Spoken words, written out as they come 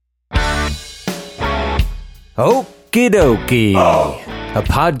Okie dokie, a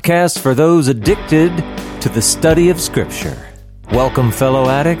podcast for those addicted to the study of Scripture. Welcome, fellow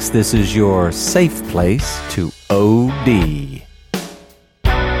addicts. This is your safe place to OD.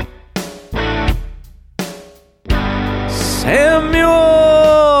 Samuel!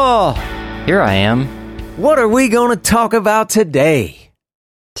 Here I am. What are we going to talk about today?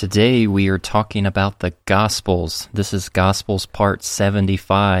 Today we are talking about the Gospels. This is Gospels part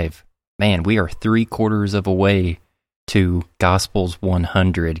 75. Man, we are 3/4 of a way to Gospels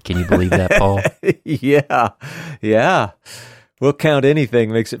 100. Can you believe that, Paul? Yeah. We'll count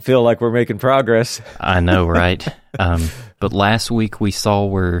anything, makes it feel like we're making progress. I know, right? But last week we saw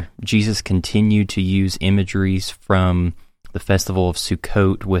where Jesus continued to use imageries from the Festival of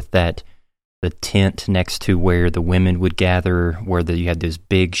Sukkot with the tent next to where the women would gather, where you had those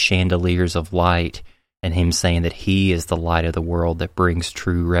big chandeliers of light, and him saying that he is the light of the world that brings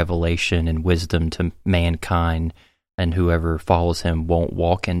true revelation and wisdom to mankind, and whoever follows him won't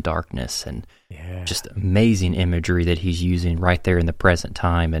walk in darkness. And just amazing imagery that he's using right there in the present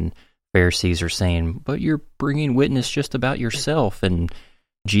time. And Pharisees are saying, but you're bringing witness just about yourself. And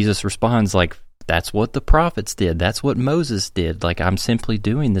Jesus responds like, that's what the prophets did. That's what Moses did. Like, I'm simply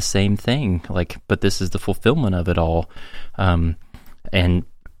doing the same thing. Like, but this is the fulfillment of it all. And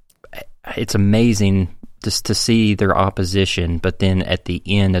it's amazing just to see their opposition. But then at the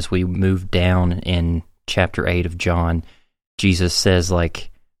end, as we move down in chapter 8 of John, Jesus says,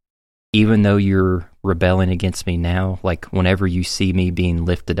 like, even though you're rebelling against me now, like, whenever you see me being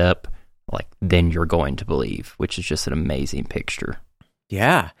lifted up, like, then you're going to believe, which is just an amazing picture.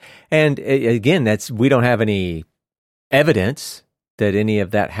 Yeah. And again, we don't have any evidence that any of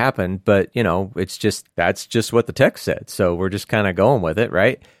that happened, but that's just what the text said. So we're just kind of going with it,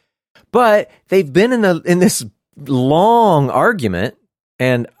 right? But they've been in this long argument,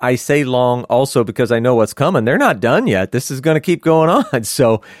 and I say long also because I know what's coming. They're not done yet. This is going to keep going on.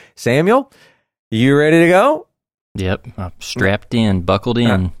 So, Samuel, you ready to go? Yep, I'm strapped in, buckled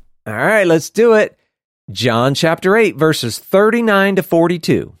in. All right, let's do it. John chapter 8, verses 39 to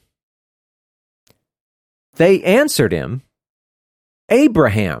 42. They answered him,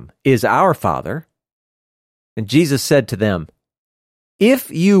 Abraham is our father. And Jesus said to them,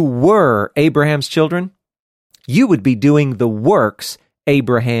 if you were Abraham's children, you would be doing the works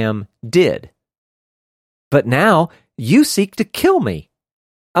Abraham did. But now you seek to kill me,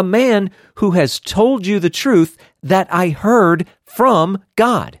 a man who has told you the truth that I heard from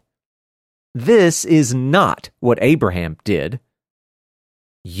God. This is not what Abraham did.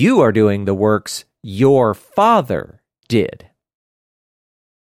 You are doing the works your father did.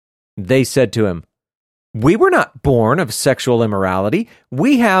 They said to him, we were not born of sexual immorality.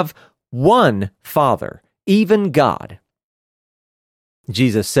 We have one Father, even God.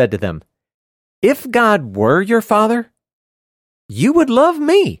 Jesus said to them, if God were your Father, you would love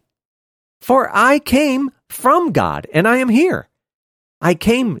me, for I came from God, and I am here. I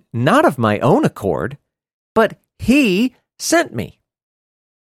came not of my own accord, but He sent me.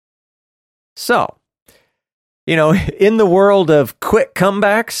 So, in the world of quick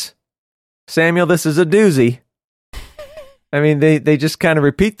comebacks, Samuel, this is a doozy. I mean, they just kind of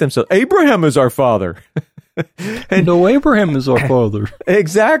repeat themselves. Abraham is our father. No, Abraham is our father.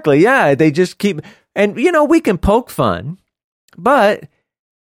 Exactly, yeah. They just keep... And, we can poke fun, but,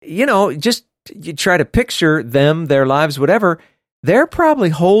 just you try to picture them, their lives, whatever. They're probably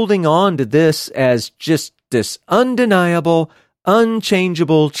holding on to this as just this undeniable,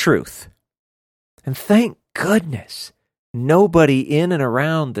 unchangeable truth. And thank goodness nobody in and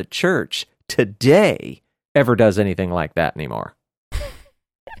around the church today ever does anything like that anymore.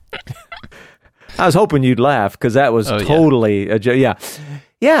 I was hoping you'd laugh because that was totally a joke.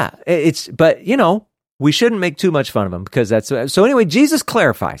 Yeah. But we shouldn't make too much fun of them because that's so. Anyway, Jesus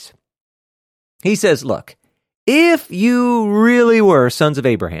clarifies. He says, "Look, if you really were sons of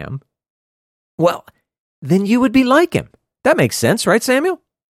Abraham, well, then you would be like him." That makes sense, right, Samuel?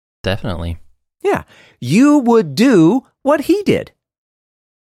 Definitely. Yeah, you would do what he did.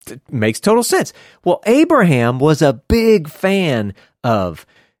 It makes total sense. Well, Abraham was a big fan of,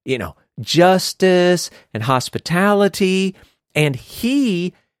 justice and hospitality, and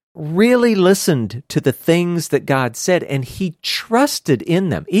he really listened to the things that God said, and he trusted in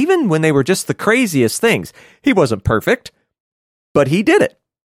them, even when they were just the craziest things. He wasn't perfect, but he did it.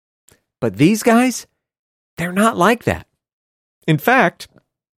 But these guys, they're not like that. In fact,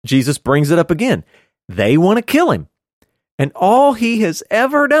 Jesus brings it up again. They want to kill him. And all he has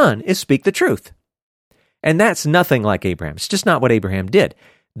ever done is speak the truth. And that's nothing like Abraham. It's just not what Abraham did.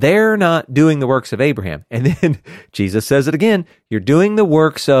 They're not doing the works of Abraham. And then Jesus says it again. You're doing the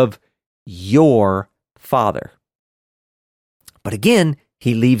works of your father. But again,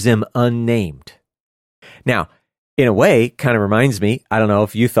 he leaves him unnamed. Now, in a way, kind of reminds me, I don't know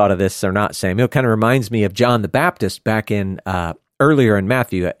if you thought of this or not, Samuel, kind of reminds me of John the Baptist back in earlier in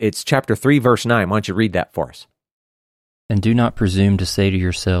Matthew. It's chapter 3, verse 9. Why don't you read that for us? And do not presume to say to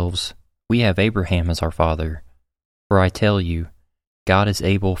yourselves, we have Abraham as our father. For I tell you, God is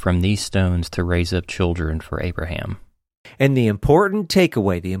able from these stones to raise up children for Abraham. And the important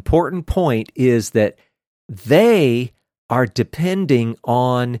takeaway, the important point is that they are depending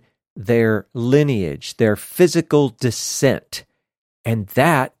on their lineage, their physical descent. And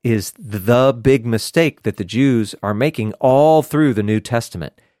that is the big mistake that the Jews are making all through the New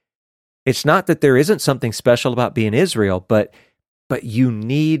Testament. It's not that there isn't something special about being Israel, but you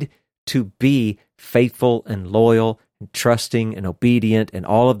need to be faithful and loyal and trusting and obedient and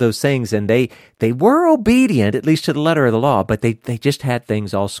all of those things. And they were obedient, at least to the letter of the law, but they just had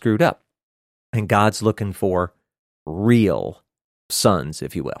things all screwed up. And God's looking for real sons,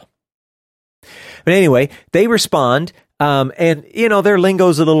 if you will. But anyway, they respond, and their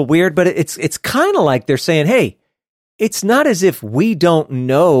lingo's a little weird, but it's kind of like they're saying, hey, it's not as if we don't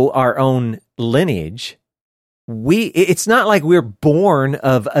know our own lineage. It's not like we're born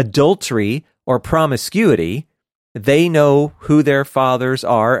of adultery or promiscuity. They know who their fathers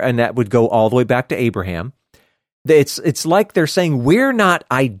are, and that would go all the way back to Abraham. It's like they're saying we're not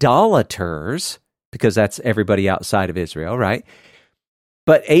idolaters, because that's everybody outside of Israel, right?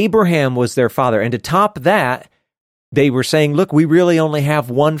 But Abraham was their father. And to top that, they were saying, look, we really only have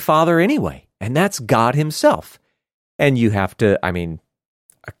one father anyway, and that's God himself. And you have to,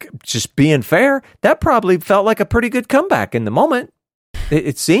 just being fair, that probably felt like a pretty good comeback in the moment.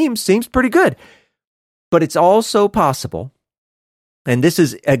 It seems pretty good. But it's also possible, and this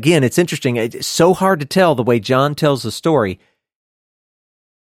is, again, it's interesting. It's so hard to tell the way John tells the story.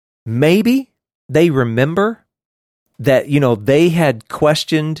 Maybe they remember that, they had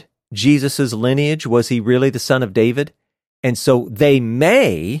questioned Jesus' lineage. Was he really the son of David? And so they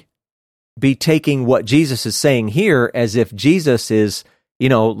may be taking what Jesus is saying here as if Jesus is,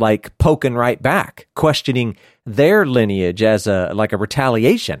 like poking right back, questioning their lineage as a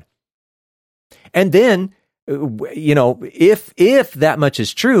retaliation. And then, if that much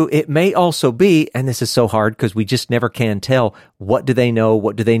is true, it may also be, and this is so hard because we just never can tell, what do they know,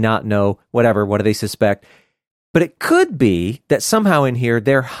 what do they not know, whatever, what do they suspect? But it could be that somehow in here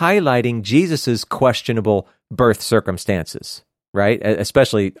they're highlighting Jesus's questionable birth circumstances, right?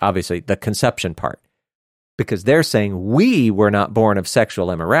 Especially, obviously, the conception part. Because they're saying we were not born of sexual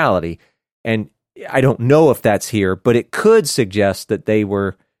immorality. And I don't know if that's here, but it could suggest that they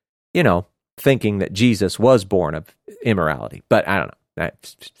were, thinking that Jesus was born of immorality. But I don't know.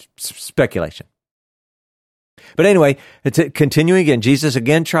 That's speculation. But anyway, continuing again, Jesus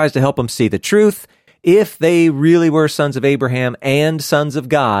again tries to help them see the truth. If they really were sons of Abraham and sons of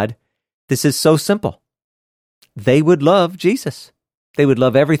God, this is so simple. They would love Jesus. They would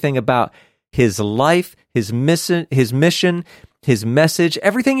love everything about his life, his mission, his message,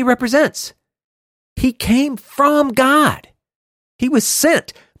 everything he represents. He came from God. He was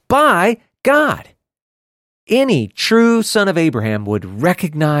sent by God. Any true son of Abraham would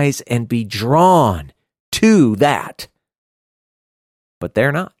recognize and be drawn to that. But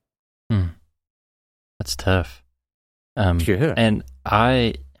they're not. That's tough. Sure. And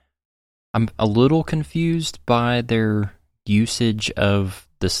I'm a little confused by their usage of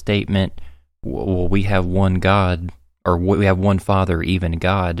the statement, well, we have one God, or we have one Father, even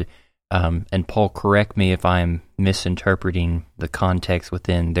God. And Paul, correct me if I'm misinterpreting the context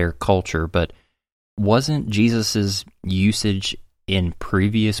within their culture, but wasn't Jesus's usage in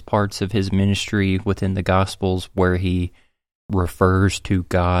previous parts of his ministry within the Gospels where he refers to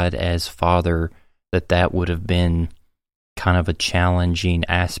God as Father, that would have been kind of a challenging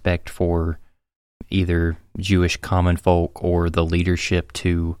aspect for either Jewish common folk or the leadership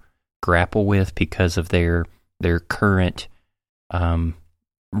to grapple with because of their current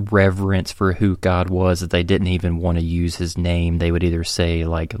reverence for who God was, that they didn't even want to use his name. They would either say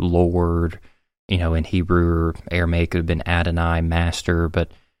like Lord, in Hebrew or Aramaic it would have been Adonai, Master,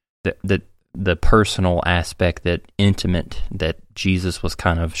 but the personal aspect, that intimate that Jesus was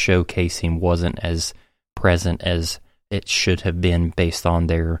kind of showcasing wasn't as present as it should have been based on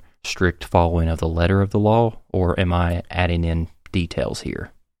their strict following of the letter of the law, or am I adding in details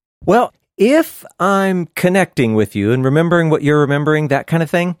here? Well, if I'm connecting with you and remembering what you're remembering, that kind of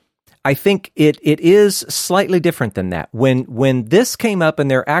thing, I think it is slightly different than that. When this came up and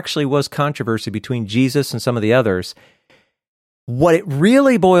there actually was controversy between Jesus and some of the others, what it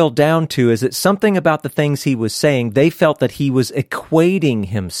really boiled down to is that something about the things he was saying, they felt that he was equating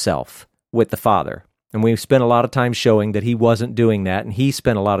himself with the Father. And we spent a lot of time showing that he wasn't doing that, and he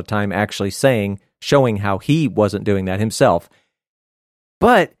spent a lot of time actually showing how he wasn't doing that himself.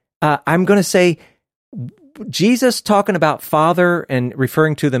 But I'm going to say, Jesus talking about Father and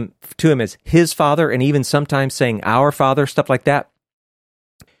referring to him as his Father, and even sometimes saying our Father, stuff like that,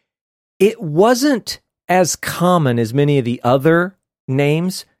 it wasn't as common as many of the other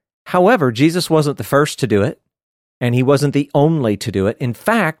names. However, Jesus wasn't the first to do it, and he wasn't the only to do it. In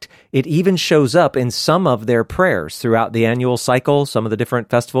fact, it even shows up in some of their prayers throughout the annual cycle, some of the different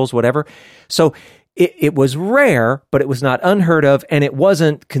festivals, whatever. So it was rare, but it was not unheard of, and it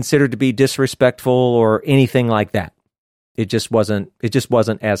wasn't considered to be disrespectful or anything like that. It just wasn't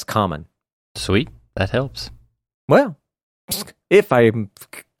as common. Sweet. That helps. Well, if I'm,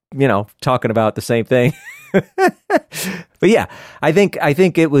 talking about the same thing. But yeah, I think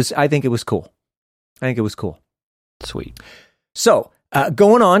it was cool. I think it was cool. Sweet. So,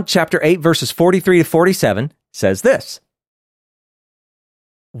 going on, chapter 8, verses 43 to 47 says this.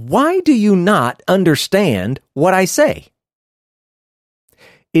 Why do you not understand what I say?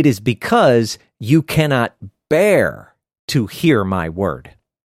 It is because you cannot bear to hear my word.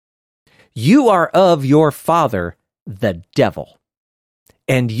 You are of your father, the devil,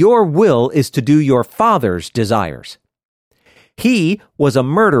 and your will is to do your father's desires. He was a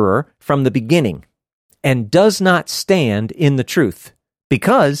murderer from the beginning and does not stand in the truth,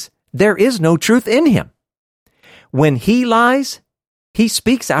 because there is no truth in him. When he lies, he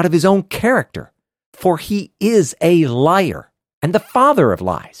speaks out of his own character, for he is a liar and the father of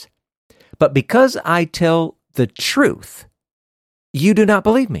lies. But because I tell the truth, you do not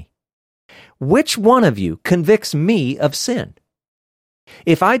believe me. Which one of you convicts me of sin?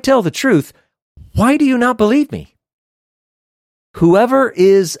 If I tell the truth, why do you not believe me? Whoever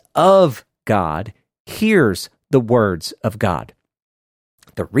is of God hears the words of God.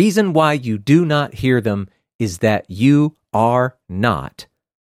 The reason why you do not hear them is that you are not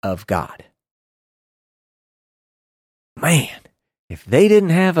of God. Man, if they didn't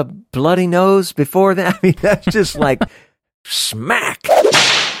have a bloody nose before that, that's just like smack.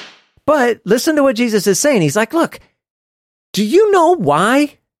 But listen to what Jesus is saying. He's like, look, do you know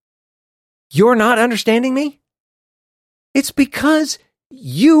why you're not understanding me? It's because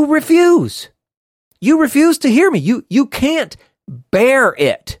you refuse. You refuse to hear me. You can't bear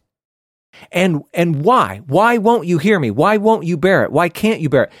it. And why? Why won't you hear me? Why won't you bear it? Why can't you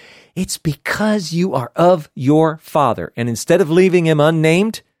bear it? It's because you are of your father. And instead of leaving him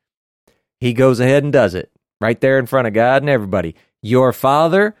unnamed, he goes ahead and does it right there in front of God and everybody. Your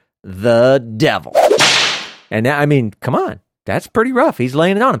father, the devil. And now, come on. That's pretty rough. He's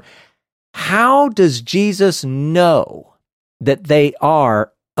laying it on him. How does Jesus know that they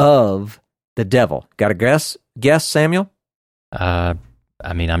are of the devil? Got a guess, Samuel? I'm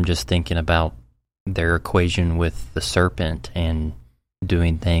just thinking about their equation with the serpent and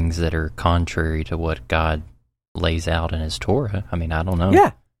doing things that are contrary to what God lays out in his Torah. I don't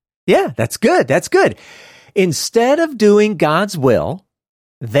know. Yeah, that's good. That's good. Instead of doing God's will,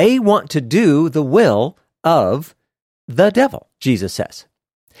 they want to do the will of the devil, Jesus says.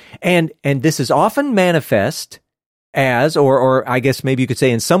 And this is often manifest as, or I guess maybe you could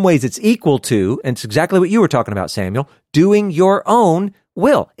say in some ways it's equal to, and it's exactly what you were talking about, Samuel, doing your own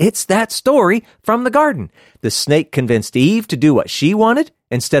will. It's that story from the garden. The snake convinced Eve to do what she wanted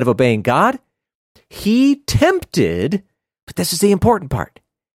instead of obeying God. He tempted, but this is the important part.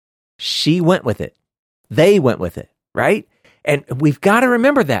 She went with it. They went with it, right? And we've got to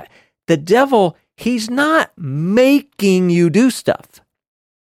remember that. The devil, he's not making you do stuff.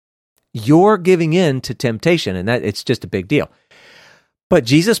 You're giving in to temptation, and that it's just a big deal. But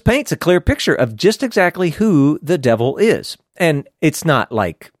Jesus paints a clear picture of just exactly who the devil is. And it's not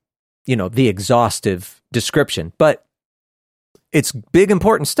like, the exhaustive description, but it's big,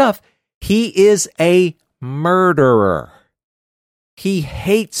 important stuff. He is a murderer. He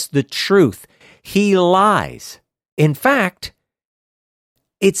hates the truth. He lies. In fact,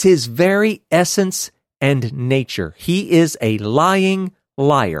 it's his very essence and nature. He is a lying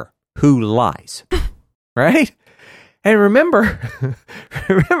liar who lies, right? And remember,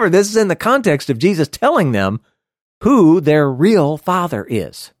 this is in the context of Jesus telling them who their real father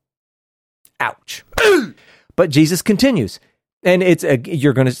is. Ouch. But Jesus continues, and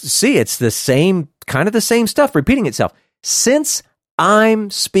you're going to see it's the same stuff repeating itself. Since I'm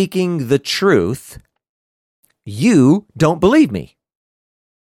speaking the truth, you don't believe me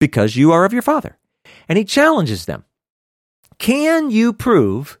because you are of your father. And he challenges them. Can you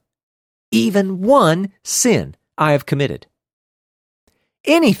prove even one sin I have committed?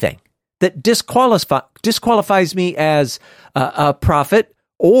 Anything that disqualifies me as a prophet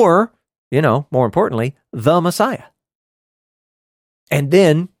or more importantly, the Messiah. And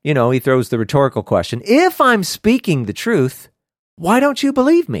then, he throws the rhetorical question, if I'm speaking the truth, why don't you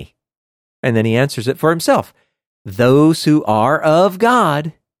believe me? And then he answers it for himself. Those who are of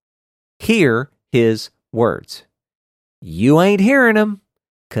God hear his words. You ain't hearing them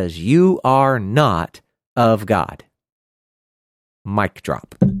because you are not of God. Mic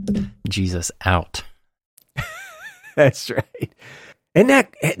drop. Jesus out. That's right. And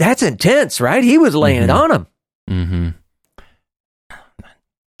that's intense, right? He was laying it on him. Mm-hmm.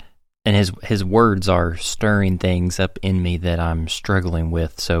 And his words are stirring things up in me that I'm struggling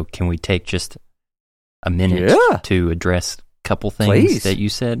with. So can we take just a minute to address a couple things that you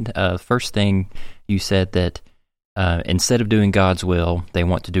said? First thing, you said that instead of doing God's will, they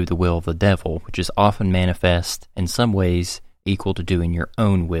want to do the will of the devil, which is often manifest in some ways equal to doing your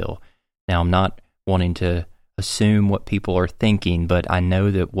own will. Now, I'm not wanting to assume what people are thinking, but I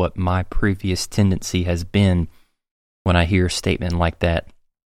know that what my previous tendency has been when I hear a statement like that,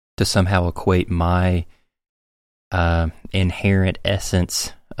 to somehow equate my inherent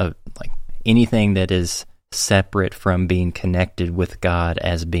essence of like anything that is separate from being connected with God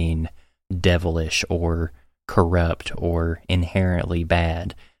as being devilish or corrupt or inherently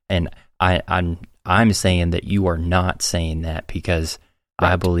bad. And I'm saying that you are not saying that, because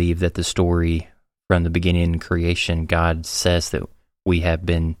I believe that the story from the beginning in creation, God says that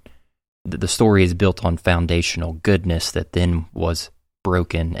the story is built on foundational goodness that then was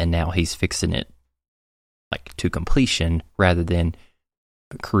broken, and now he's fixing it like to completion rather than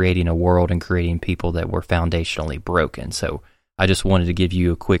creating a world and creating people that were foundationally broken. So I just wanted to give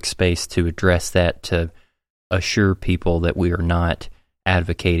you a quick space to address that, to assure people that we are not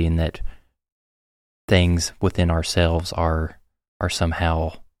advocating that things within ourselves are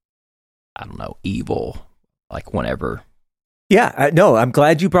somehow, I don't know, evil, like whenever. Yeah, no, I'm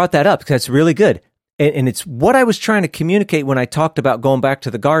glad you brought that up, because that's really good. And it's what I was trying to communicate when I talked about going back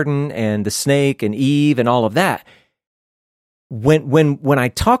to the garden and the snake and Eve and all of that. When I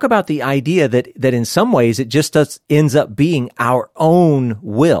talk about the idea that in some ways it just ends up being our own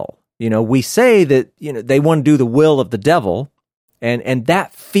will. We say that they want to do the will of the devil, and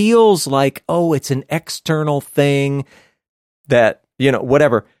that feels like, oh, it's an external thing that,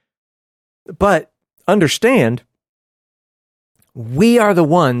 whatever. But understand, we are the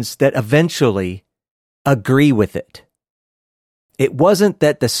ones that eventually agree with it. It wasn't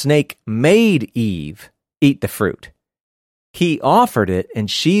that the snake made Eve eat the fruit. He offered it,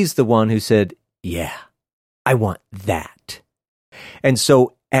 and she's the one who said, yeah, I want that. And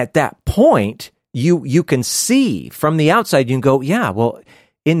so at that point, you can see from the outside, you can go, yeah, well,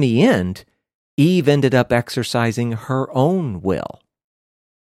 in the end, Eve ended up exercising her own will,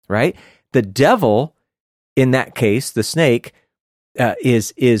 right? The devil, in that case, the snake,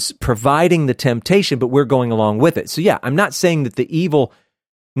 is providing the temptation, but we're going along with it. So yeah, I'm not saying that the evil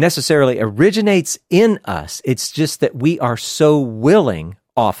necessarily originates in us. It's just that we are so willing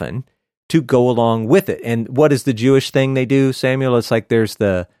often to go along with it. And what is the Jewish thing they do, Samuel? It's like there's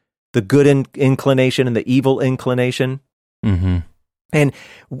the good inclination and the evil inclination. Mm-hmm. And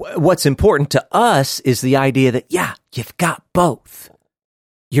what's important to us is the idea that, yeah, you've got both.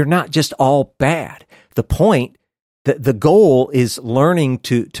 You're not just all bad. The point, the goal is learning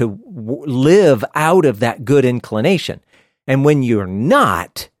to live out of that good inclination. And when you're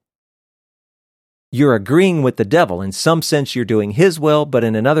not, you're agreeing with the devil. In some sense, you're doing his will, but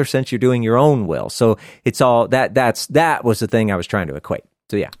in another sense, you're doing your own will. So it's all that was the thing I was trying to equate.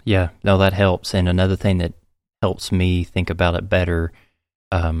 So yeah. Yeah, no, that helps. And another thing that helps me think about it better,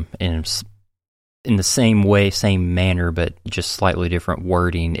 in the same way, same manner, but just slightly different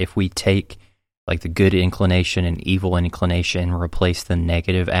wording. If we take like the good inclination and evil inclination and replace the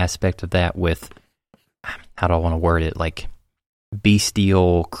negative aspect of that with, how do I want to word it, like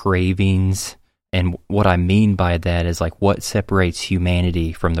bestial cravings. And what I mean by that is like what separates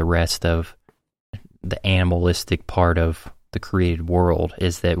humanity from the rest of the animalistic part of the created world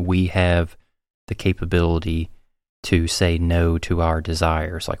is that we have the capability to say no to our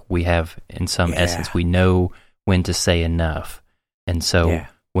desires. Like we have, in some essence, we know when to say enough. And so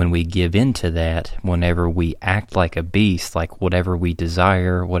when we give into that, whenever we act like a beast, like whatever we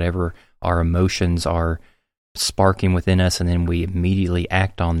desire, whatever our emotions are sparking within us, and then we immediately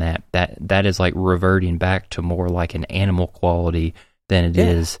act on that is like reverting back to more like an animal quality than it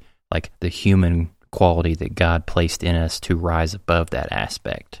is like the human quality that God placed in us to rise above that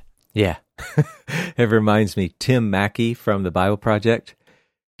aspect. Yeah. It reminds me, Tim Mackey from the Bible Project,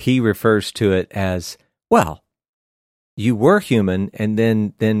 he refers to it as, well, you were human, and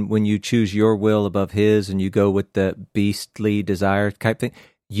then when you choose your will above his and you go with the beastly desire type thing,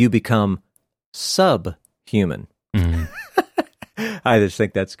 you become subhuman. I just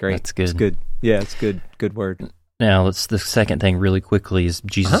think that's great. That's good. It's good. Yeah, it's good. Good word. Now, the second thing really quickly is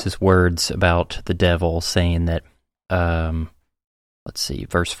Jesus' words about the devil saying that, let's see,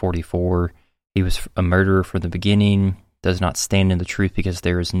 verse 44, he was a murderer from the beginning, does not stand in the truth because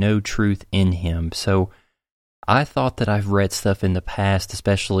there is no truth in him. So I thought that I've read stuff in the past,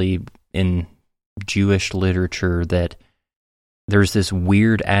 especially in Jewish literature, that there's this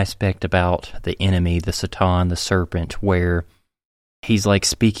weird aspect about the enemy, the Satan, the serpent, where he's like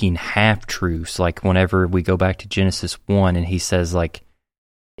speaking half-truths. Like whenever we go back to Genesis 1 and he says, like,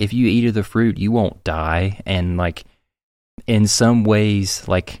 if you eat of the fruit, you won't die. And like, in some ways,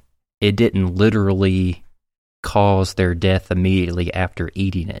 like, it didn't literally cause their death immediately after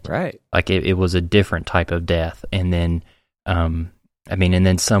eating it. Right. Like it was a different type of death. And then, and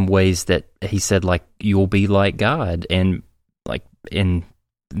then some ways that he said, like, you'll be like God. And like,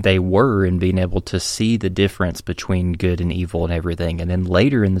 they were in being able to see the difference between good and evil and everything. And then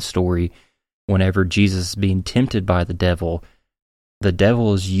later in the story, whenever Jesus is being tempted by the devil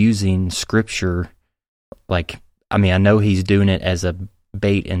is using scripture. Like, I know he's doing it as a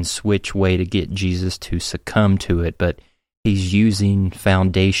bait and switch way to get Jesus to succumb to it, but he's using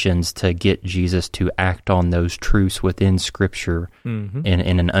foundations to get Jesus to act on those truths within scripture in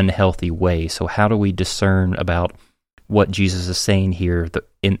an unhealthy way. So how do we discern about what Jesus is saying here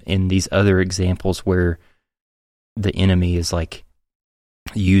in these other examples where the enemy is like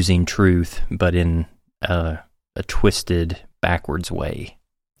using truth, but in a twisted, backwards way?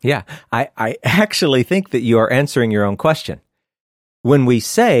 Yeah, I actually think that you are answering your own question. When we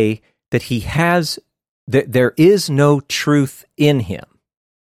say that that there is no truth in him,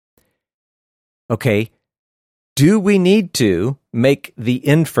 okay, do we need to make the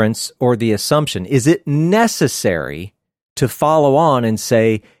inference or the assumption? Is it necessary to follow on and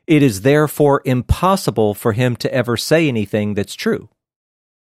say, it is therefore impossible for him to ever say anything that's true?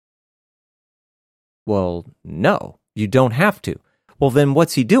 Well, no, you don't have to. Well, then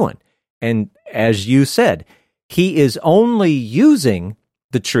what's he doing? And as you said, he is only using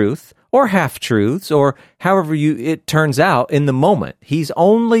the truth or half-truths or however it turns out in the moment. He's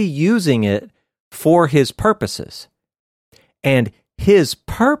only using it for his purposes. And his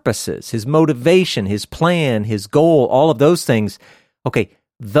purposes, his motivation, his plan, his goal, all of those things, okay,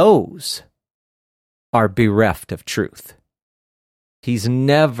 those are bereft of truth. He's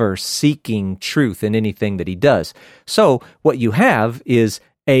never seeking truth in anything that he does. So what you have is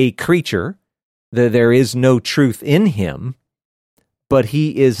a creature that there is no truth in him, but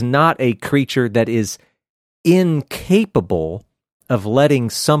he is not a creature that is incapable of letting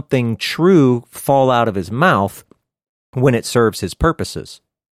something true fall out of his mouth when it serves his purposes,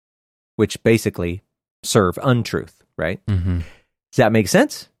 which basically serve untruth, right? Mm-hmm. Does that make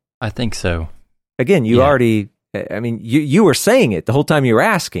sense? I think so. Again, you already, you were saying it the whole time you were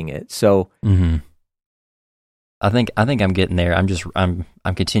asking it, so. Mm-hmm. I think I'm getting there. I'm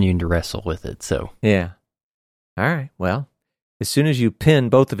continuing to wrestle with it, so. Yeah. All right, well, as soon as you pin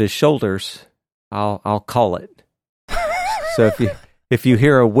both of his shoulders, I'll call it. So if you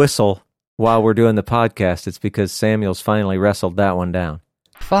hear a whistle while we're doing the podcast, it's because Samuel's finally wrestled that one down.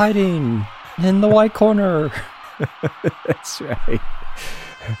 Fighting in the white corner. That's right.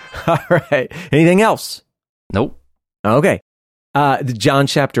 All right. Anything else? Nope. Okay. John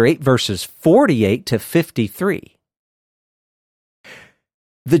chapter 8, verses 48 to 53.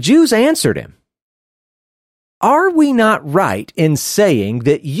 The Jews answered him, "Are we not right in saying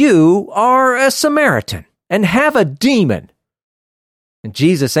that you are a Samaritan and have a demon?" And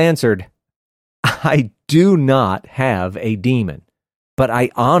Jesus answered, "I do not have a demon, but I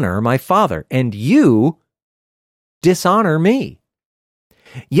honor my Father, and you dishonor me.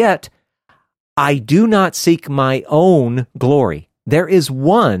 Yet I do not seek my own glory. There is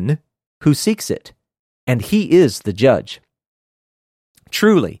one who seeks it, and he is the judge.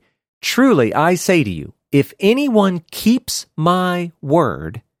 Truly, truly, I say to you, if anyone keeps my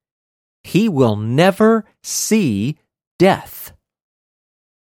word, he will never see death."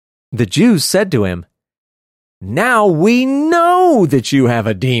 The Jews said to him, "Now we know that you have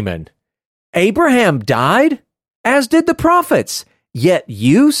a demon. Abraham died, as did the prophets. Yet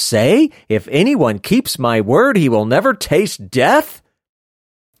you say, if anyone keeps my word, he will never taste death?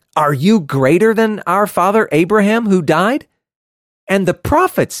 Are you greater than our father Abraham, who died? And the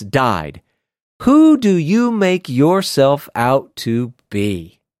prophets died. Who do you make yourself out to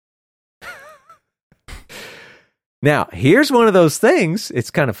be?" Now, here's one of those things.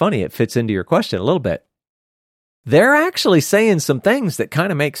 It's kind of funny. It fits into your question a little bit. They're actually saying some things that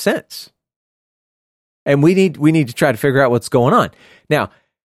kind of make sense. And we need to try to figure out what's going on. Now,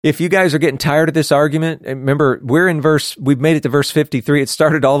 If you guys are getting tired of this argument, remember, we've made it to verse 53. It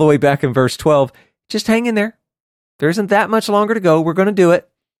started all the way back in verse 12. Just hang in there. There isn't that much longer to go. We're going to do it.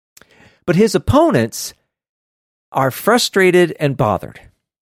 But his opponents are frustrated and bothered.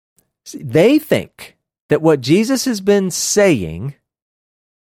 They think that what Jesus has been saying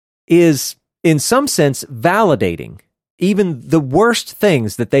is, in some sense, validating even the worst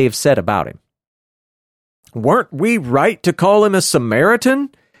things that they have said about him. Weren't we right to call him a Samaritan?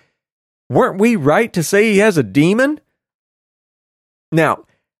 Weren't we right to say he has a demon? Now,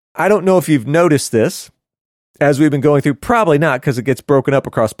 I don't know if you've noticed this as we've been going through. Probably not, because it gets broken up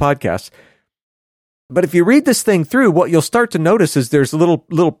across podcasts. But if you read this thing through, what you'll start to notice is there's a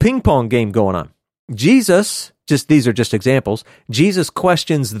little ping pong game going on. Jesus, these are just examples, Jesus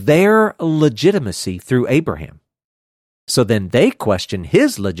questions their legitimacy through Abraham. So then they question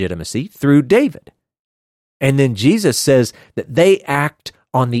his legitimacy through David. And then Jesus says that they act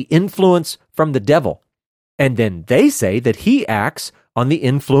on the influence from the devil. And then they say that he acts on the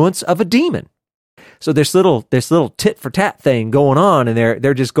influence of a demon. So this little tit for tat thing going on, and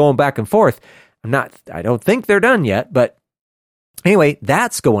they're just going back and forth. I don't think they're done yet, but anyway,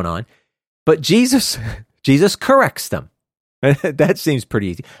 that's going on. But Jesus corrects them. That seems pretty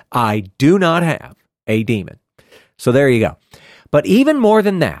easy. I do not have a demon. So there you go. But even more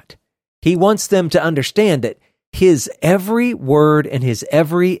than that, he wants them to understand that his every word and his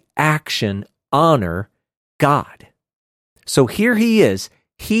every action honor God. So here he is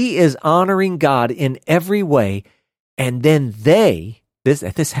honoring God in every way, and then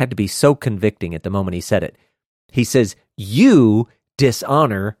this had to be so convicting at the moment he said it. He says, you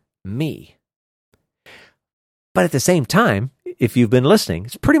dishonor me. But at the same time, if you've been listening,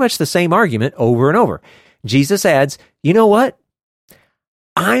 it's pretty much the same argument over and over. Jesus adds, you know what?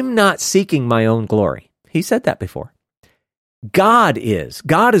 I'm not seeking my own glory. He said that before. God is.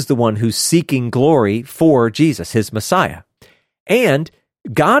 God is the one who's seeking glory for Jesus, his Messiah. And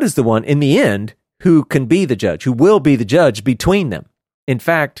God is the one, in the end, who can be the judge, who will be the judge between them. In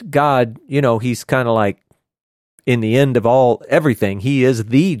fact, God, he's kind of like, in the end of everything, he is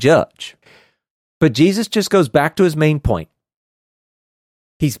the judge. But Jesus just goes back to his main point.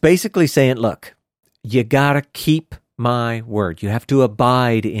 He's basically saying, look, you got to keep my word. You have to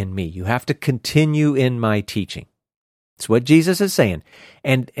abide in me. You have to continue in my teaching. That's what Jesus is saying.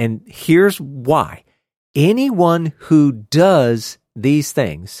 And here's why. Anyone who does these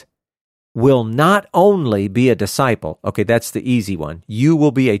things will not only be a disciple. Okay, that's the easy one. You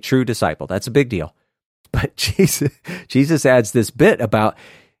will be a true disciple. That's a big deal. But Jesus adds this bit about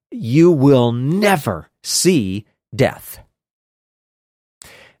you will never see death.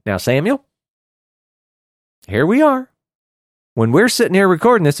 Now, Samuel, here we are. When we're sitting here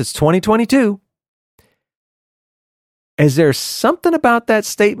recording this, it's 2022. Is there something about that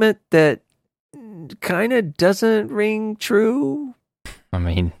statement that kind of doesn't ring true? I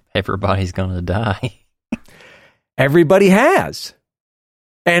mean, everybody's going to die. Everybody has.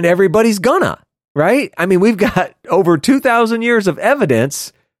 And everybody's gonna, right? I mean, we've got over 2,000 years of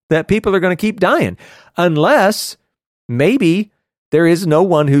evidence that people are going to keep dying. Unless maybe there is no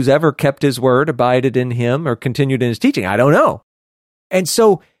one who's ever kept his word, abided in him, or continued in his teaching. I don't know. And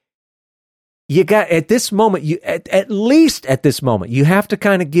so you got, at this moment, at least at this moment, you have to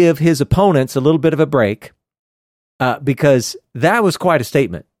kind of give his opponents a little bit of a break because that was quite a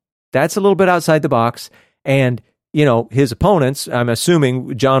statement. That's a little bit outside the box. And, his opponents, I'm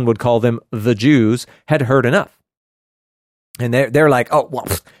assuming John would call them the Jews, had heard enough. And they're like, oh, well,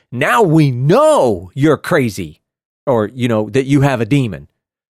 now we know you're crazy or, that you have a demon.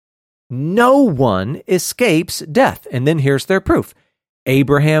 No one escapes death. And then here's their proof.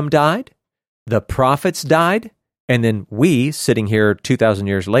 Abraham died, the prophets died, and then we, sitting here 2,000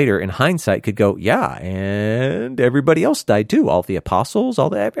 years later, in hindsight, could go, yeah, and everybody else died too. All the apostles,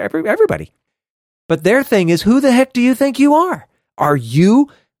 everybody. But their thing is, who the heck do you think you are? Are you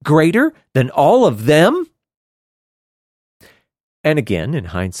greater than all of them? And again, in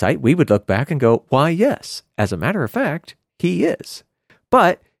hindsight, we would look back and go, why, yes. As a matter of fact, he is.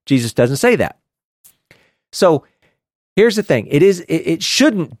 But Jesus doesn't say that. So here's the thing. It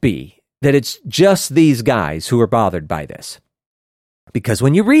shouldn't be that it's just these guys who are bothered by this. Because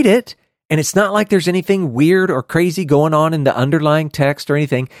when you read it, and it's not like there's anything weird or crazy going on in the underlying text or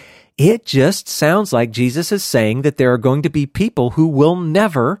anything, it just sounds like Jesus is saying that there are going to be people who will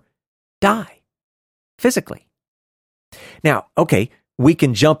never die physically. Now, okay, we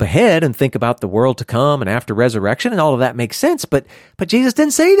can jump ahead and think about the world to come and after resurrection, and all of that makes sense, but Jesus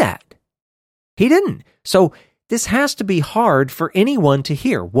didn't say that. He didn't. So this has to be hard for anyone to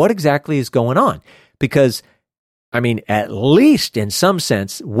hear what exactly is going on, because I mean, at least in some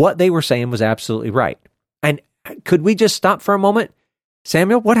sense, what they were saying was absolutely right. And could we just stop for a moment?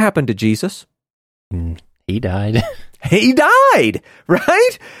 Samuel, what happened to Jesus? He died. He died,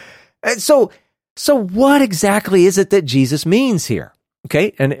 right? And so what exactly is it that Jesus means here?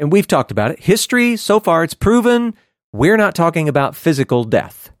 Okay, and we've talked about it. History, so far, it's proven we're not talking about physical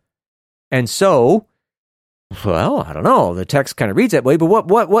death. And so, well, I don't know. The text kind of reads that way, but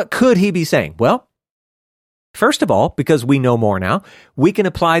what could he be saying? Well, first of all, because we know more now, we can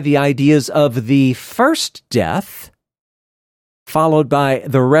apply the ideas of the first death, followed by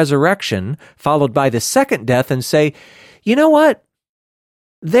the resurrection, followed by the second death, and say, you know what?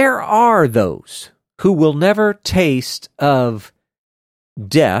 There are those who will never taste of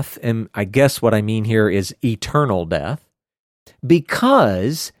death, and I guess what I mean here is eternal death,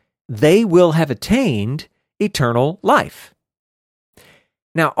 because they will have attained eternal life.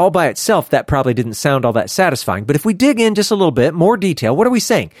 Now, all by itself, that probably didn't sound all that satisfying, but if we dig in just a little bit, more detail, what are we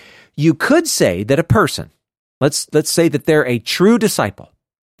saying? You could say that a person, let's say that they're a true disciple,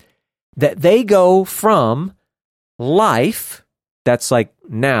 that they go from life, that's like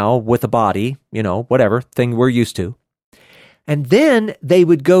now with a body, whatever thing we're used to, and then they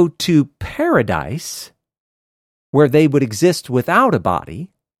would go to paradise where they would exist without a body.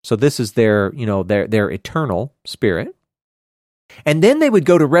 So this is their eternal spirit. And then they would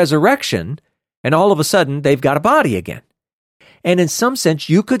go to resurrection, and all of a sudden they've got a body again. And in some sense,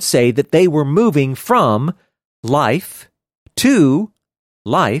 you could say that they were moving from life to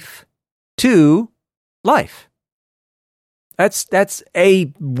life to life. That's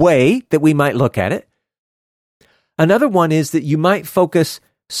a way that we might look at it. Another one is that you might focus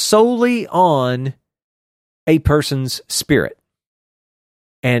solely on a person's spirit.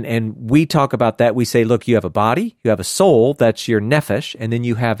 And we talk about that. We say, look, you have a body, you have a soul, that's your nephesh, and then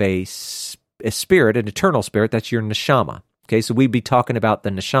you have a spirit, an eternal spirit, that's your neshama. Okay, so we'd be talking about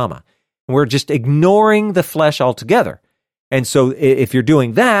the neshama. And we're just ignoring the flesh altogether. And so if you're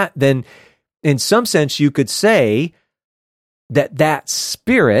doing that, then in some sense you could say that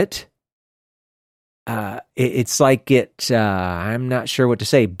spirit, it's like I'm not sure what to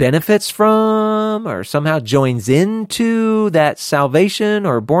say, benefits from or somehow joins into that salvation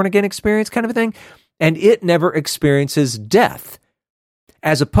or born-again experience kind of a thing, and it never experiences death.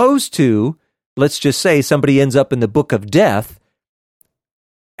 As opposed to, let's just say somebody ends up in the book of death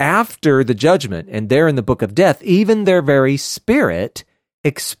after the judgment, and they're in the book of death, even their very spirit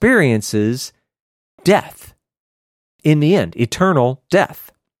experiences death in the end, eternal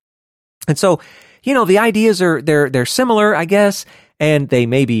death. And so, the ideas they're similar, I guess, and they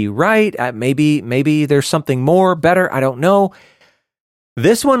may be right. Maybe there's something more, better. I don't know.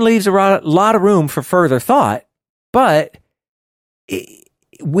 This one leaves a lot of room for further thought, but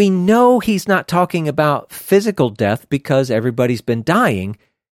we know he's not talking about physical death because everybody's been dying,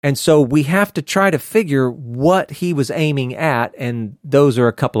 and so we have to try to figure what he was aiming at, and those are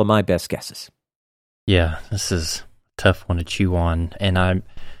a couple of my best guesses. Yeah, this is a tough one to chew on, and I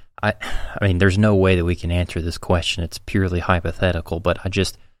mean, there's no way that we can answer this question. It's purely hypothetical, but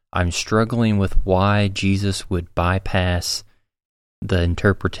I'm struggling with why Jesus would bypass the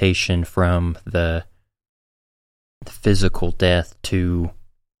interpretation from the physical death to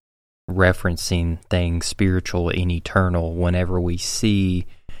referencing things spiritual and eternal whenever we see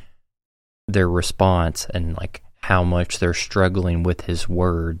their response and like how much they're struggling with his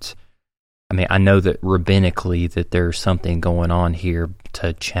words. I mean, I know that rabbinically that there's something going on here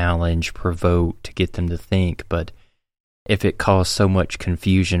to challenge, provoke, to get them to think, but if it caused so much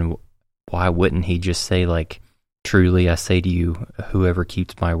confusion, why wouldn't he just say, like, truly I say to you, whoever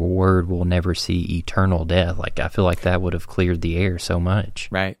keeps my word will never see eternal death? Like, I feel like that would have cleared the air so much.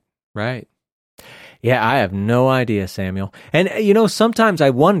 Right. Yeah, I have no idea, Samuel. And, sometimes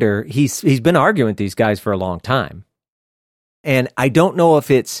I wonder, he's been arguing with these guys for a long time, and I don't know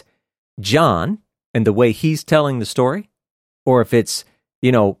if it's John and the way he's telling the story, or if it's,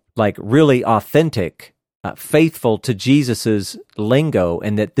 like really authentic, faithful to Jesus's lingo,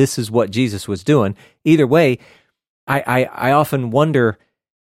 and that this is what Jesus was doing. Either way, I often wonder,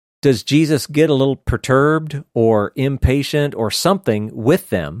 does Jesus get a little perturbed or impatient or something with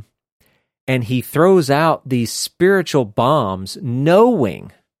them, and he throws out these spiritual bombs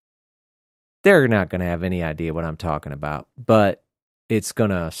knowing they're not going to have any idea what I'm talking about, but it's going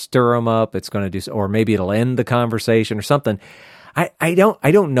to stir them up. It's going to do, or maybe it'll end the conversation or something. I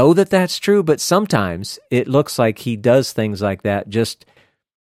don't know that that's true, but sometimes it looks like he does things like that. Just,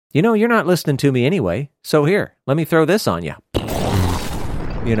 you're not listening to me anyway. So here, let me throw this on you.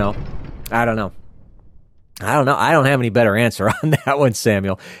 I don't know. I don't have any better answer on that one,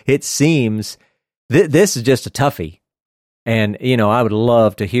 Samuel. It seems This is just a toughie. And, I would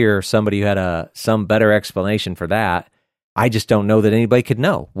love to hear somebody who had some better explanation for that. I just don't know that anybody could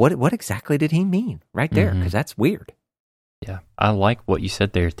know. What exactly did he mean right there? Because that's weird. Yeah, I like what you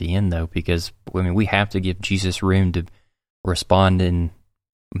said there at the end, though, because, we have to give Jesus room to respond in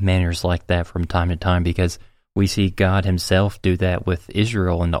manners like that from time to time, because we see God himself do that with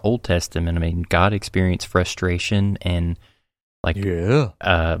Israel in the Old Testament. God experienced frustration and,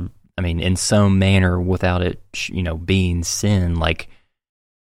 in some manner without it, being sin, like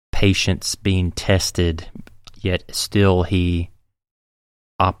patience being tested, yet still he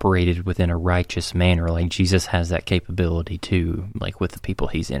operated within a righteous manner. Like Jesus has that capability too, like with the people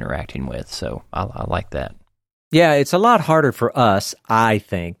he's interacting with. So I like that. Yeah, it's a lot harder for us, I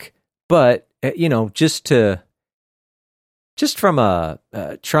think. But, just from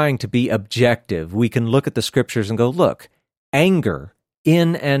trying to be objective, we can look at the scriptures and go, look, anger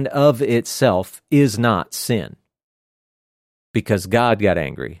in and of itself is not sin. Because God got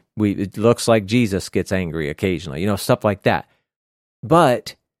angry. It looks like Jesus gets angry occasionally, stuff like that.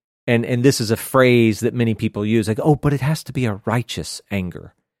 But, and this is a phrase that many people use, like, but it has to be a righteous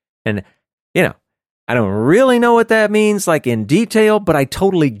anger. And, I don't really know what that means, like in detail, but I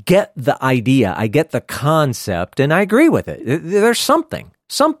totally get the idea. I get the concept, and I agree with it. There's something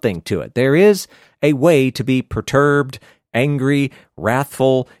to it. There is a way to be perturbed, angry,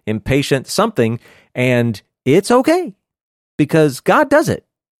 wrathful, impatient, something, and it's okay because God does it.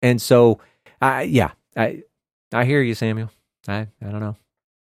 And so, I hear you, Samuel. I don't know.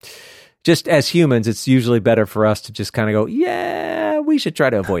 Just as humans, it's usually better for us to just kind of go, yeah, we should try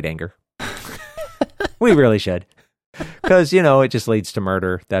to avoid anger. We really should. Because, it just leads to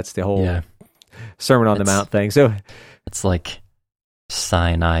murder. That's the whole Sermon on the Mount thing. So it's like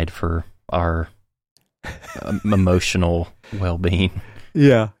cyanide for our emotional well-being.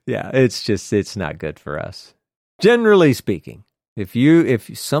 Yeah. It's not good for us. Generally speaking,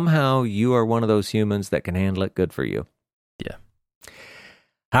 if somehow you are one of those humans that can handle it, good for you. Yeah.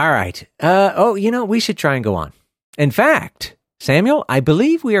 All right. We should try and go on. In fact, Samuel, I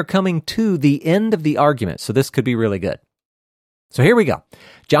believe we are coming to the end of the argument, so this could be really good. So here we go.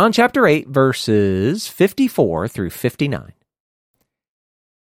 John chapter 8, verses 54 through 59.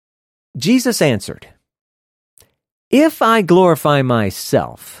 Jesus answered, "If I glorify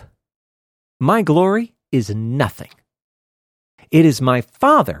myself, my glory is nothing. It is my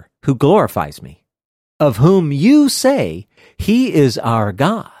Father who glorifies me, of whom you say he is our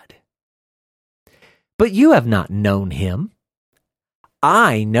God. But you have not known him.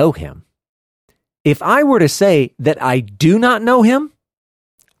 I know him. If I were to say that I do not know him,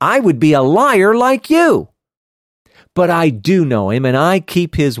 I would be a liar like you. But I do know him, and I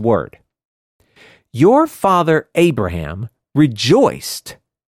keep his word. Your father Abraham rejoiced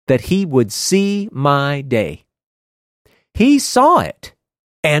that he would see my day. He saw it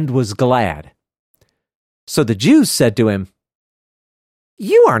and was glad." So the Jews said to him,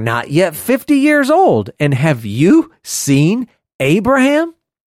 "You are not yet 50 years old, and have you seen Abraham?"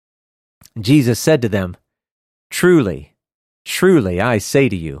 Jesus said to them, "Truly, truly, I say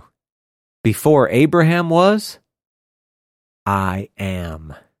to you, before Abraham was, I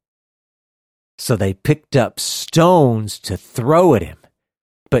am." So they picked up stones to throw at him,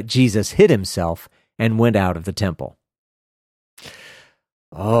 but Jesus hid himself and went out of the temple.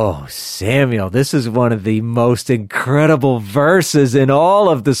 Oh, Samuel, this is one of the most incredible verses in all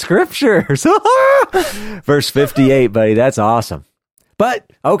of the scriptures. Verse 58, buddy, that's awesome.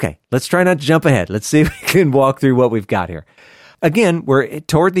 But, okay, let's try not to jump ahead. Let's see if we can walk through what we've got here. Again, we're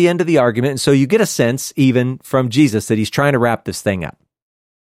toward the end of the argument, and so you get a sense, even from Jesus, that he's trying to wrap this thing up.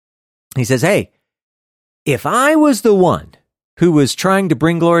 He says, hey, if I was the one who was trying to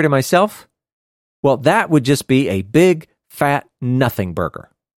bring glory to myself, well, that would just be a big, fat nothing burger.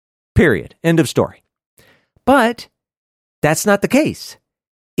 Period. End of story. But that's not the case.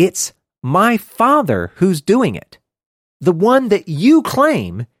 It's my Father who's doing it. The one that you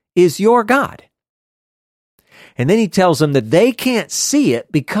claim is your God. And then he tells them that they can't see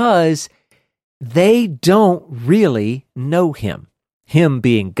it because they don't really know him. Him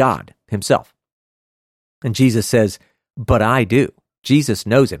being God himself. And Jesus says, but I do. Jesus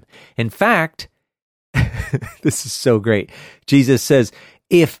knows him. In fact, this is so great. Jesus says,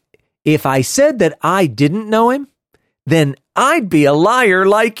 if I said that I didn't know him, then I'd be a liar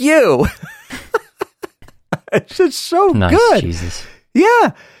like you. It's just so nice, good. Jesus.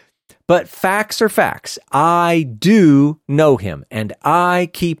 Yeah. But facts are facts. I do know him, and I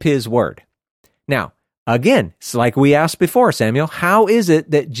keep his word. Now, again, it's like we asked before, Samuel, how is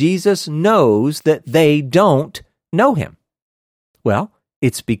it that Jesus knows that they don't know him? Well,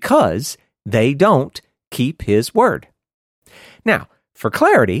 it's because they don't keep his word. Now, for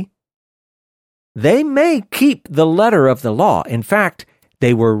clarity, they may keep the letter of the law. In fact,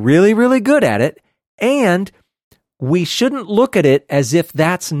 they were really, really good at it, and we shouldn't look at it as if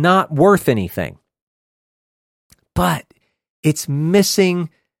that's not worth anything. But it's missing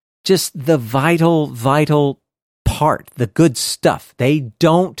just the vital part, the good stuff. They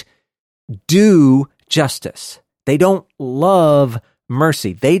don't do justice. They don't love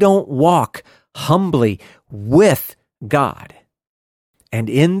mercy. They don't walk humbly with God. And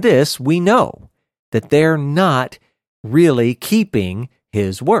in this, we know that they're not really keeping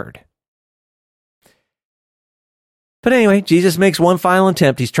his word. But anyway, Jesus makes one final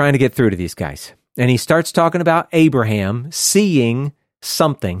attempt. He's trying to get through to these guys. And he starts talking about Abraham seeing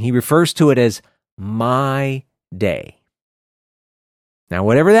something. He refers to it as my day. Now,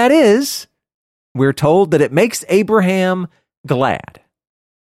 whatever that is, we're told that it makes Abraham glad.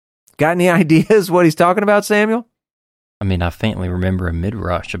 Got any ideas what he's talking about, Samuel? I mean, I faintly remember a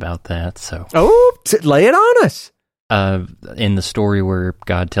midrash about that, so... Oh, lay it on us. In the story where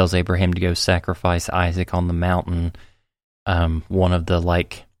God tells Abraham to go sacrifice Isaac on the mountain, one of the,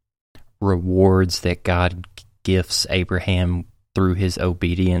 rewards that God gifts Abraham through his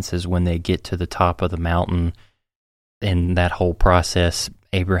obedience is when they get to the top of the mountain. In that whole process,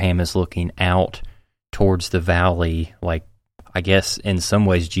 Abraham is looking out towards the valley, I guess in some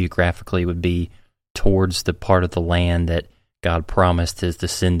ways geographically would be towards the part of the land that God promised his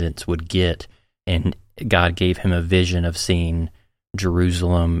descendants would get. And God gave him a vision of seeing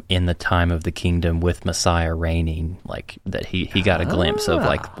Jerusalem in the time of the kingdom with Messiah reigning, that he got a glimpse of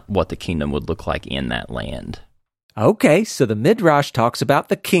what the kingdom would look like in that land. Okay, so the Midrash talks about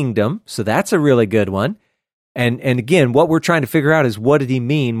the kingdom, so that's a really good one. And again, what we're trying to figure out is what did he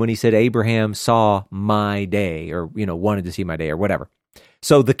mean when he said Abraham saw my day, or wanted to see my day, or whatever.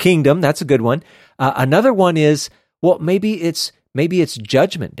 So the kingdom, that's a good one. Another one is, well, maybe it's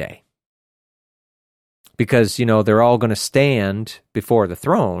Judgment Day. Because, they're all going to stand before the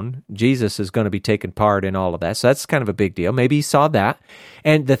throne. Jesus is going to be taking part in all of that. So that's kind of a big deal. Maybe he saw that.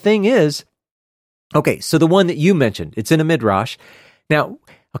 And the thing is, okay, so the one that you mentioned, it's in a midrash. Now,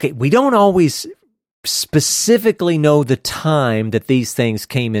 okay, we don't always specifically know the time that these things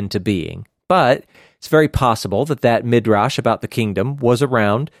came into being, but it's very possible that midrash about the kingdom was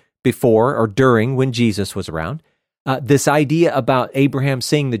around before or during when Jesus was around. This idea about Abraham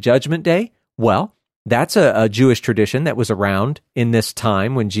seeing the Judgment Day, well, that's a Jewish tradition that was around in this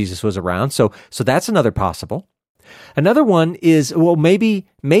time when Jesus was around. So that's another possible. Another one is, well, maybe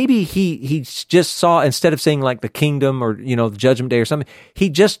he just saw, instead of saying the kingdom or, the Judgment Day or something,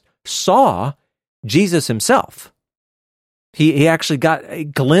 he just saw Jesus himself. He actually got a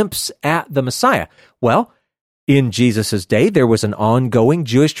glimpse at the Messiah. Well, in Jesus' day, there was an ongoing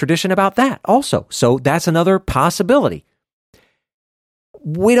Jewish tradition about that also. So that's another possibility.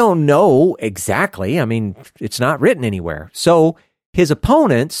 We don't know exactly. I mean, it's not written anywhere. So his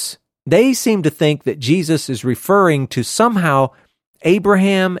opponents, they seem to think that Jesus is referring to somehow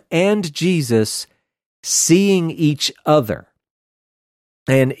Abraham and Jesus seeing each other.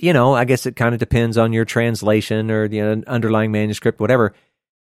 And, I guess it kind of depends on your translation or the underlying manuscript, whatever.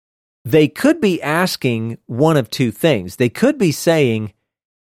 They could be asking one of two things. They could be saying,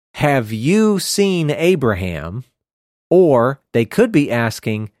 have you seen Abraham? Or they could be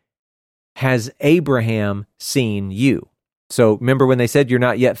asking, has Abraham seen you? So remember when they said you're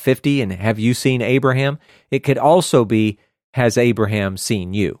not yet 50 and have you seen Abraham? It could also be, has Abraham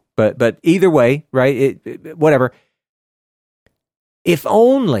seen you? But either way, right? Whatever. If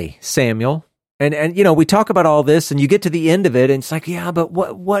only, Samuel, and we talk about all this and you get to the end of it and it's yeah, but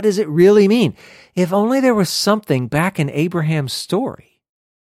what does it really mean? If only there was something back in Abraham's story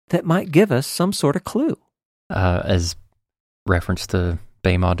that might give us some sort of clue. As reference to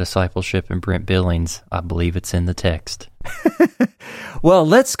Bema discipleship and Brent Billings, I believe it's in the text. Well,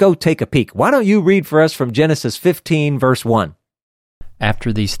 let's go take a peek. Why don't you read for us from Genesis 15, verse 1?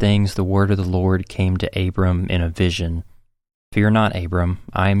 After these things, the word of the Lord came to Abram in a vision. Fear not, Abram,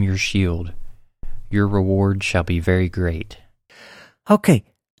 I am your shield. Your reward shall be very great. Okay,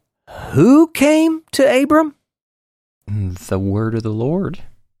 who came to Abram? The word of the Lord.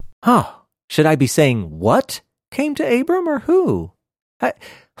 Oh, should I be saying what came to Abram or who?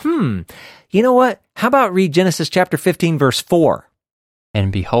 You know what? How about read Genesis chapter 15, verse 4?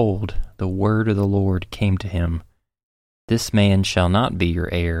 And behold, the word of the Lord came to him. This man shall not be your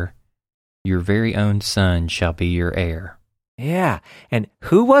heir. Your very own son shall be your heir. Yeah, and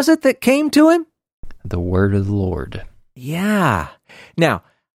who was it that came to him? The word of the Lord. Yeah. Now,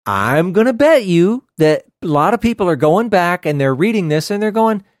 I'm going to bet you that a lot of people are going back and they're reading this and they're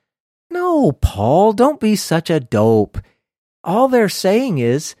going, No, Paul, don't be such a dope. All they're saying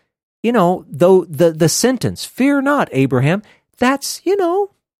is, though the sentence, fear not, Abraham, that's,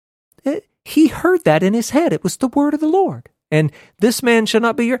 he heard that in his head. It was the word of the Lord. And this man shall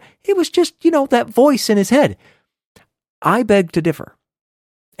not be your, it was just, that voice in his head. I beg to differ.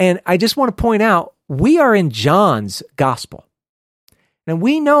 And I just want to point out, we are in John's gospel. And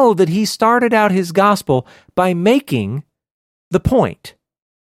we know that he started out his gospel by making the point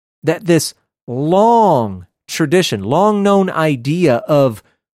that this long tradition, long known idea of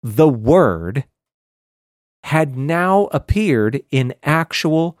the Word had now appeared in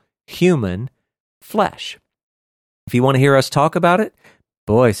actual human flesh. If you want to hear us talk about it,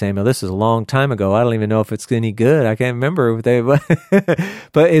 boy, Samuel, this is a long time ago. I don't even know if it's any good. I can't remember.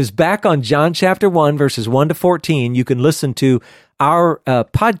 But it's back on John chapter 1, verses 1 to 14. You can listen to our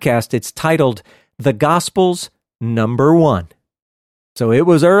podcast. It's titled The Gospels Number 1. So it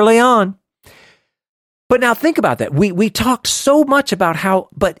was early on. But now think about that. We talked so much about how,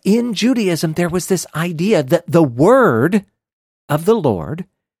 but in Judaism, there was this idea that the word of the Lord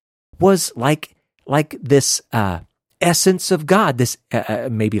was like this essence of God, this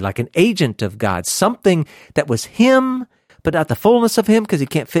maybe like an agent of God, something that was him, but not the fullness of him because he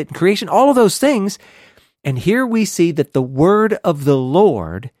can't fit in creation, all of those things. And here we see that the word of the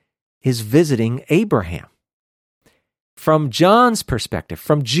Lord is visiting Abraham. From John's perspective,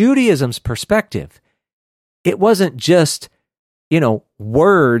 from Judaism's perspective, it wasn't just,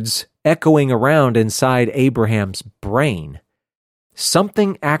 words echoing around inside Abraham's brain.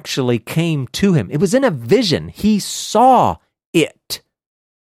 Something actually came to him. It was in a vision. He saw it.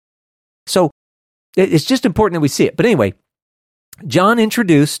 So it's just important that we see it. But anyway, John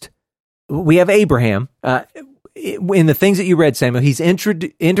introduced, we have Abraham. In the things that you read, Samuel, he's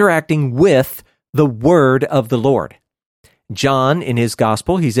interacting with the word of the Lord. John, in his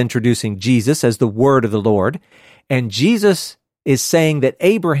gospel, he's introducing Jesus as the word of the Lord. And Jesus is saying that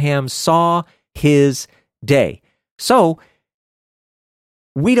Abraham saw his day. So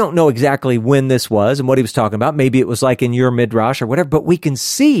we don't know exactly when this was and what he was talking about. Maybe it was like in your midrash or whatever, but we can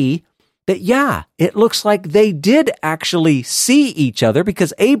see that, it looks like they did actually see each other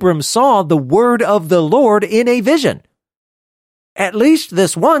because Abram saw the word of the Lord in a vision. At least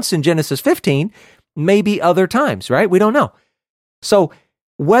this once in Genesis 15, maybe other times, right? We don't know. So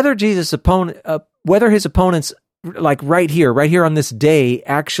whether his opponents, like right here on this day,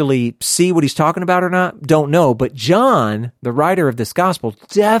 actually see what he's talking about or not, don't know. But John, the writer of this gospel,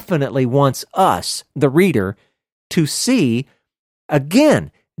 definitely wants us, the reader, to see,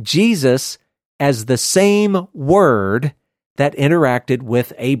 again, Jesus as the same word that interacted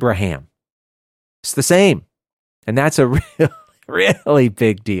with Abraham. It's the same. And that's a really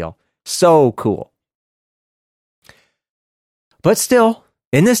big deal. So cool. But still,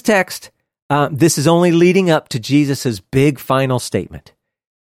 in this text, this is only leading up to Jesus' big final statement.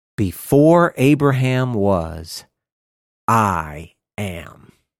 Before Abraham was, I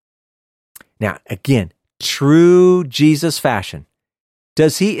am. Now, again, true Jesus fashion.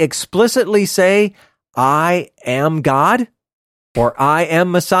 Does he explicitly say, I am God? Or I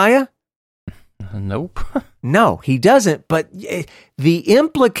am Messiah? Nope. No, he doesn't. But the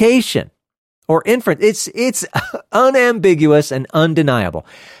implication or inference, it's unambiguous and undeniable.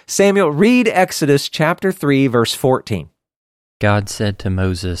 Samuel, read Exodus chapter 3, verse 14. God said to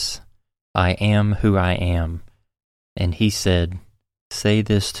Moses, I am who I am. And he said, say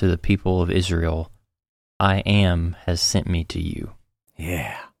this to the people of Israel, I am has sent me to you.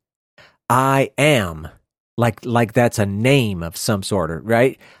 Yeah. I am, like that's a name of some sort,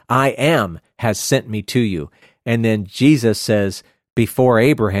 right? I am has sent me to you. And then Jesus says, before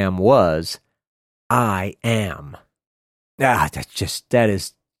Abraham was, I am. That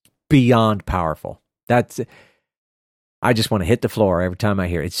is beyond powerful. I just want to hit the floor every time I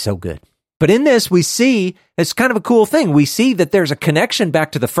hear it. It's so good. But in this, we see, it's kind of a cool thing. We see that there's a connection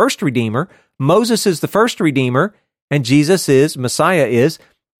back to the first Redeemer. Moses is the first Redeemer, and Jesus Messiah is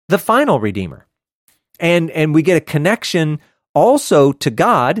the final Redeemer. And we get a connection also to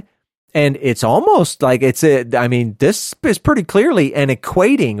God, and it's almost like this is pretty clearly an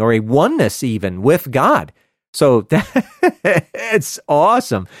equating or a oneness even with God. So it's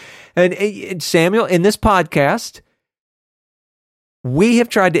awesome. And Samuel, in this podcast, we have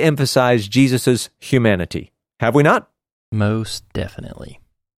tried to emphasize Jesus' humanity. Have we not? Most definitely.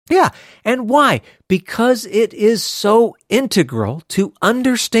 Yeah. And why? Because it is so integral to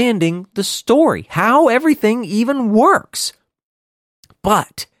understanding the story, how everything even works.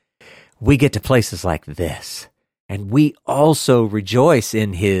 But we get to places like this, and we also rejoice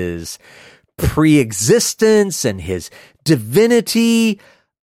in his pre-existence and his divinity.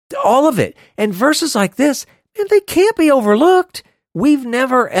 All of it. And verses like this, man, they can't be overlooked. We've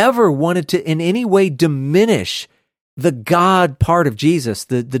never, ever wanted to in any way diminish the God part of Jesus,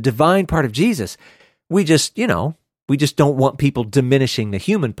 the divine part of Jesus. We just don't want people diminishing the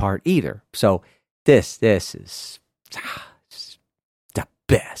human part either. So this is the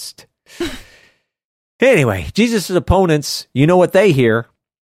best. Anyway, Jesus' opponents, you know what they hear?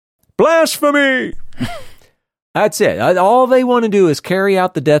 Blasphemy! That's it. All they want to do is carry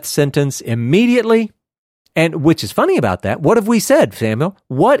out the death sentence immediately. And which is funny about that. What have we said, Samuel?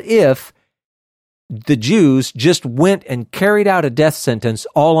 What if the Jews just went and carried out a death sentence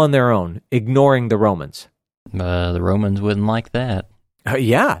all on their own, ignoring the Romans? The Romans wouldn't like that.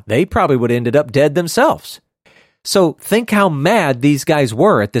 Yeah, they probably would have ended up dead themselves. So think how mad these guys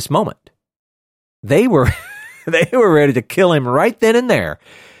were at this moment. They were ready to kill him right then and there.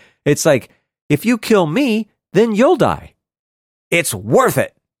 It's like, if you kill me, then you'll die. It's worth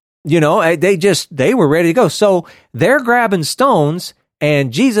it. They were ready to go. So they're grabbing stones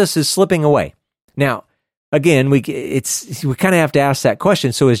and Jesus is slipping away. Now, again, we kind of have to ask that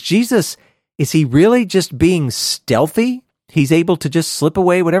question. So is he really just being stealthy? He's able to just slip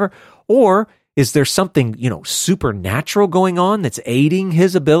away, whatever? Or is there something, supernatural going on that's aiding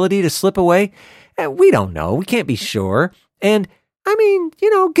his ability to slip away? We don't know. We can't be sure. And I mean,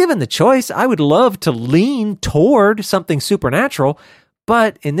 given the choice, I would love to lean toward something supernatural.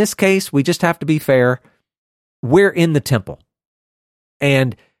 But in this case, we just have to be fair. We're in the temple.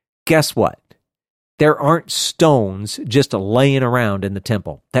 And guess what? There aren't stones just laying around in the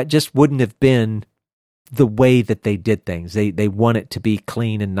temple. That just wouldn't have been the way that they did things. They want it to be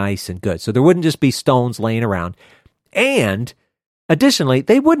clean and nice and good. So there wouldn't just be stones laying around. And additionally,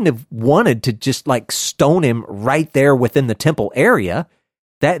 they wouldn't have wanted to just stone him right there within the temple area.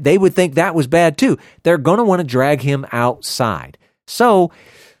 That they would think that was bad too. They're going to want to drag him outside. So,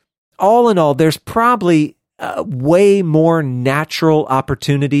 all in all, there's probably a way more natural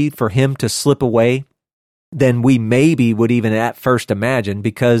opportunity for him to slip away than we maybe would even at first imagine,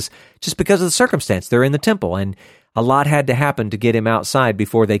 because of the circumstance. They're in the temple, and a lot had to happen to get him outside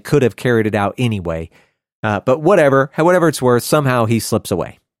before they could have carried it out anyway. But whatever it's worth, somehow he slips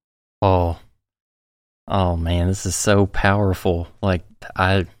away. Oh man, this is so powerful.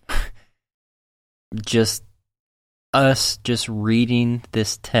 Just reading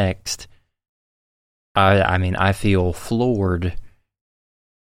this text, I feel floored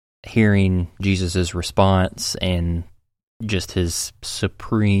hearing Jesus' response and just his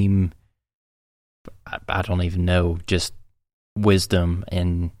supreme, I don't even know, just wisdom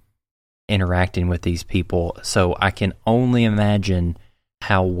and interacting with these people. So I can only imagine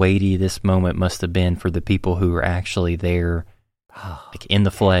how weighty this moment must have been for the people who were actually there, in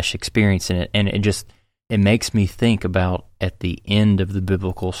the flesh, experiencing it. And it makes me think about at the end of the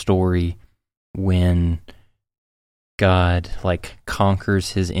biblical story when God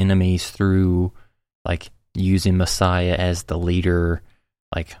conquers his enemies through using Messiah as the leader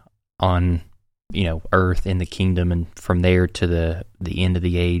on earth in the kingdom, and from there to the end of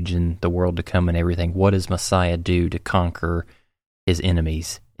the age and the world to come and everything. What does Messiah do to conquer his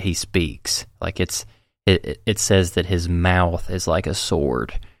enemies? He speaks. It says that his mouth is like a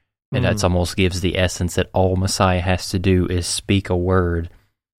sword. And that almost gives the essence that all Messiah has to do is speak a word,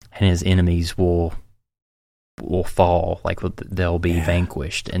 and his enemies will fall, they'll be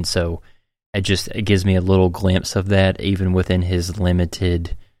vanquished. And so it gives me a little glimpse of that, even within his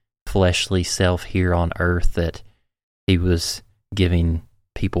limited fleshly self here on earth, that he was giving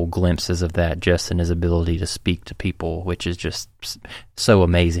people glimpses of that just in his ability to speak to people, which is just so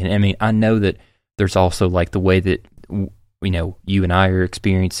amazing. I mean, I know that there's also the way that you and I are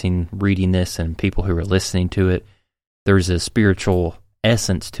experiencing reading this, and people who are listening to it, there's a spiritual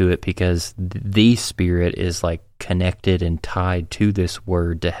essence to it, because the Spirit is connected and tied to this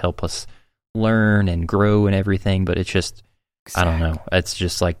word to help us learn and grow and everything. But it's just, exactly. I don't know. It's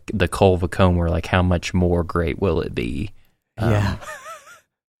just the Kol V'Chomer, how much more great will it be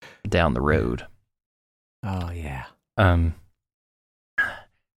down the road? Oh, yeah.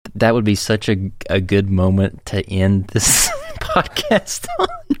 That would be such a good moment to end this podcast on,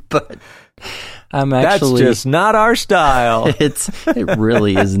 but that's just not our style. It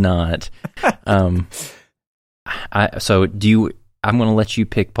really is not. I'm going to let you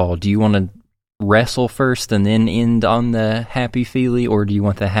pick, Paul. Do you want to wrestle first and then end on the happy feely, or do you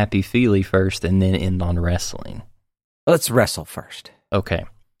want the happy feely first and then end on wrestling? Let's wrestle first. Okay.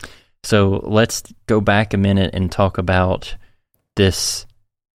 So let's go back a minute and talk about this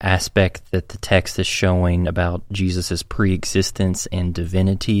aspect that the text is showing about Jesus' pre-existence and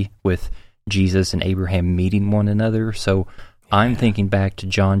divinity, with Jesus and Abraham meeting one another. So I'm thinking back to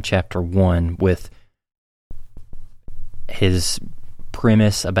John chapter 1 with his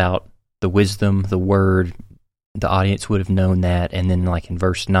premise about the wisdom, the word. The audience would have known that. And then like in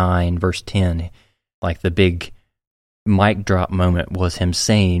verse 9, verse 10, like the big mic drop moment was him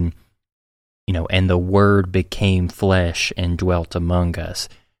saying, and the word became flesh and dwelt among us.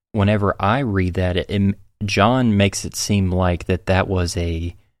 Whenever I read that, John makes it seem like that was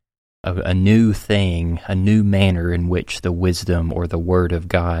a new thing, a new manner in which the wisdom or the word of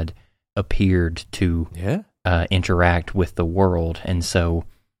God appeared to interact with the world. And so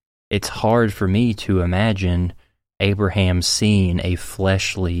it's hard for me to imagine Abraham seeing a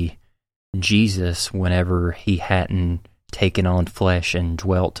fleshly Jesus whenever he hadn't taken on flesh and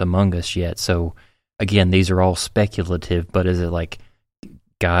dwelt among us yet. So again, these are all speculative, but is it like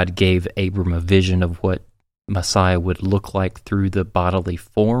God gave Abram a vision of what Messiah would look like through the bodily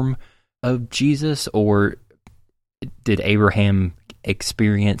form of Jesus, or did Abraham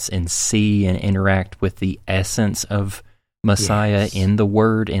experience and see and interact with the essence of Messiah in the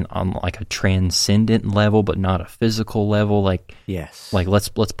Word and on like a transcendent level, but not a physical level? Like let's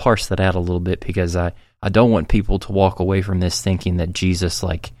parse that out a little bit, because I don't want people to walk away from this thinking that Jesus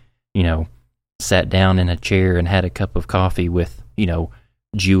sat down in a chair and had a cup of coffee with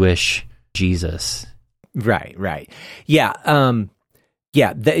Jewish Jesus. Right. Yeah. And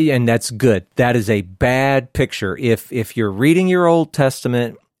that's good. That is a bad picture. If you're reading your Old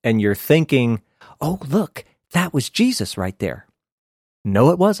Testament and you're thinking, oh, look, that was Jesus right there. No,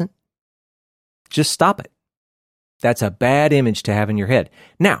 it wasn't. Just stop it. That's a bad image to have in your head.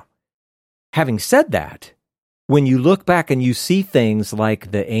 Now, having said that, when you look back and you see things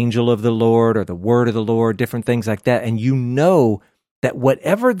like the angel of the Lord or the word of the Lord, different things like that, and you know that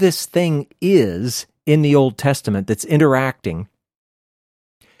whatever this thing is in the Old Testament that's interacting,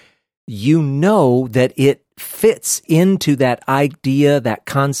 you know that it fits into that idea, that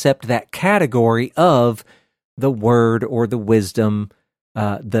concept, that category of the word or the wisdom,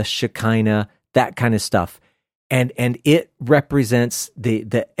 the Shekinah, that kind of stuff. And it represents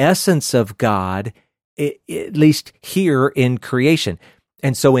the essence of God, at least here in creation.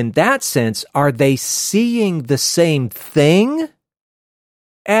 And so in that sense, are they seeing the same thing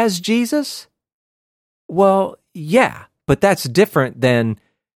as Jesus? Well, yeah, but that's different than,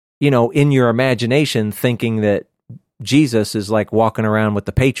 in your imagination thinking that Jesus is like walking around with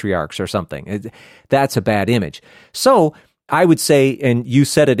the patriarchs or something. That's a bad image. So I would say, and you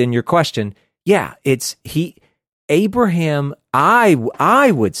said it in your question, Abraham,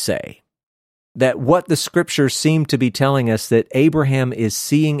 I would say that what the scriptures seem to be telling us, that Abraham is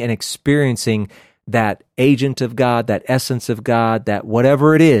seeing and experiencing that agent of God, that essence of God, that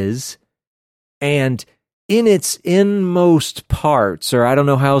whatever it is, and in its inmost parts, or I don't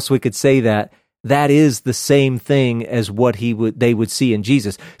know how else we could say that is the same thing as what they would see in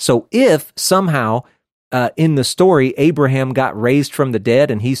Jesus. So if somehow in the story Abraham got raised from the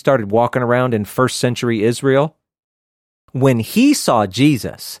dead and he started walking around in first century Israel, when he saw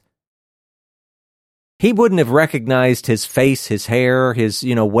Jesus, he wouldn't have recognized his face, his hair, his,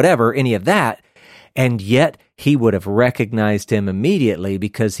 whatever, any of that. And yet he would have recognized him immediately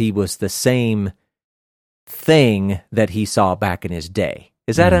because he was the same thing that he saw back in his day.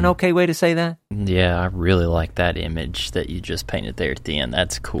 Is that an okay way to say that? Yeah, I really like that image that you just painted there at the end.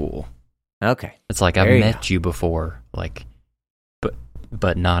 That's cool. Okay. It's like I've met you before, like,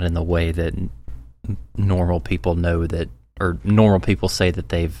 but not in the way that normal people know that, or normal people say that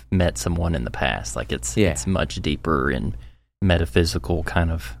they've met someone in the past. Like it's much deeper and metaphysical kind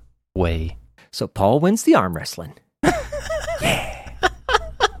of way. So Paul wins the arm wrestling.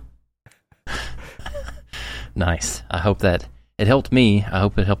 Nice. I hope that it helped me. I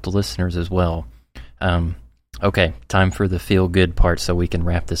hope it helped the listeners as well. Okay, time for the feel-good part so we can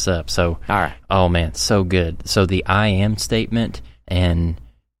wrap this up. So, all right. Oh, man, so good. So the I am statement and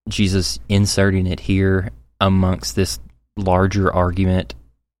Jesus inserting it here amongst this larger argument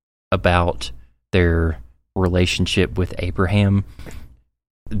about their relationship with Abraham,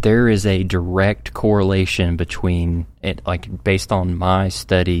 there is a direct correlation between it, like based on my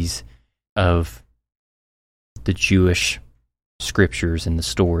studies of the Jewish scriptures and the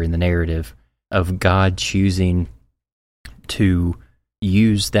story and the narrative of God choosing to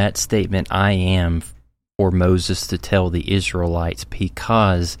use that statement, I am, for Moses to tell the Israelites,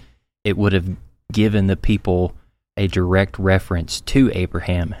 because it would have given the people a direct reference to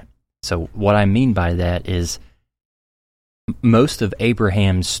Abraham. So what I mean by that is most of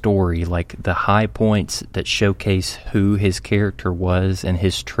Abraham's story, like the high points that showcase who his character was and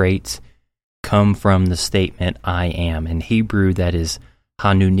his traits, come from the statement, I am. In Hebrew, that is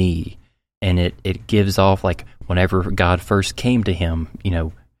Hanuni, and it gives off, like, whenever God first came to him,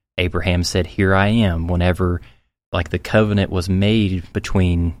 Abraham said, "Here I am." Whenever like the covenant was made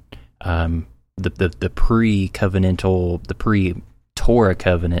between the pre-covenantal, the pre-Torah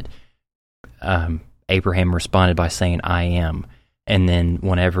covenant, Abraham responded by saying, "I am." And then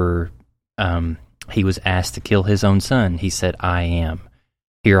whenever he was asked to kill his own son, he said, "I am.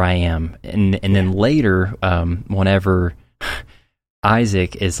 Here I am." And then later, whenever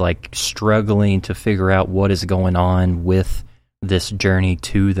Isaac is like struggling to figure out what is going on with this journey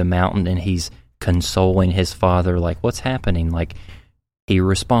to the mountain, and he's consoling his father, like, what's happening? Like, he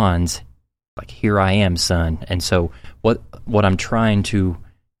responds, like, "Here I am, son." And so what I'm trying to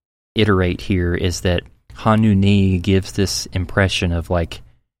iterate here is that Hanuni gives this impression of like,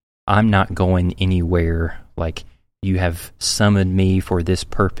 I'm not going anywhere, like, you have summoned me for this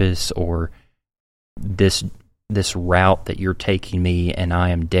purpose or this route that you're taking me, and I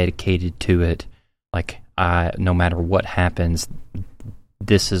am dedicated to it. Like, no matter what happens,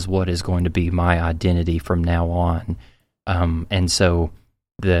 this is what is going to be my identity from now on. And so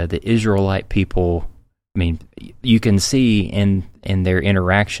the Israelite people, I mean, you can see in their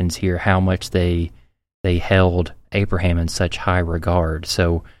interactions here how much they held Abraham in such high regard.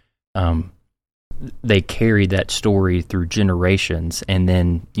 So they carried that story through generations, and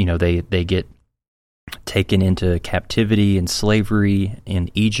then they get taken into captivity and slavery in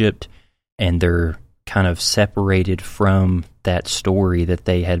Egypt, and they're kind of separated from that story that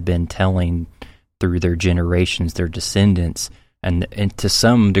they had been telling through their generations, their descendants, and to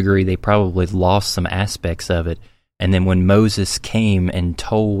some degree they probably lost some aspects of it. And then when Moses came and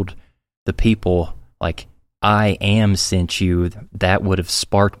told the people, like, "I am sent you," that would have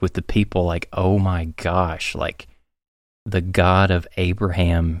sparked with the people like, oh my gosh, like, the God of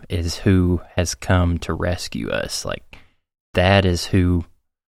Abraham is who has come to rescue us. Like, that is who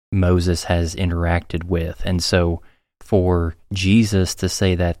Moses has interacted with. And so for Jesus to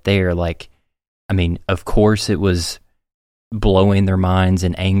say that there, like, I mean, of course it was blowing their minds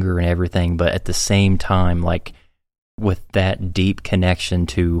in anger and everything, but at the same time, like, with that deep connection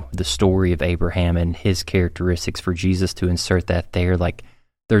to the story of Abraham and his characteristics, for Jesus to insert that there, like,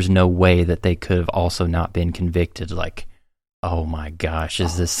 there's no way that they could have also not been convicted, like, oh my gosh,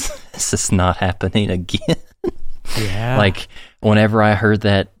 is this not happening again? Yeah. Like, whenever I heard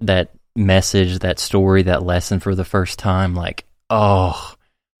that message, that story, that lesson for the first time, like, oh,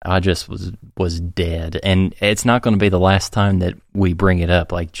 I just was dead. And it's not going to be the last time that we bring it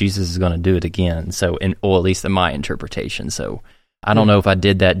up. Like, Jesus is going to do it again. So, or at least in my interpretation. So, I don't know if I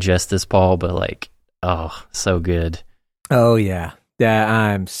did that justice, Paul, but like, oh, so good. Oh yeah. Yeah,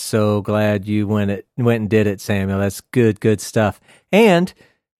 I'm so glad you went and did it, Samuel. That's good stuff. And,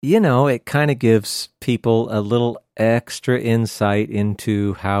 it kind of gives people a little extra insight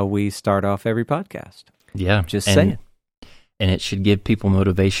into how we start off every podcast. Yeah. Just saying. And it should give people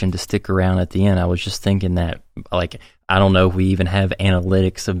motivation to stick around at the end. I was just thinking that, like, I don't know if we even have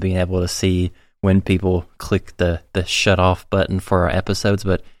analytics of being able to see when people click the shut off button for our episodes,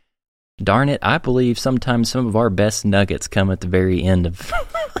 but darn it, I believe sometimes some of our best nuggets come at the very end of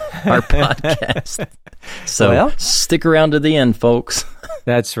our podcast. So stick around to the end, folks.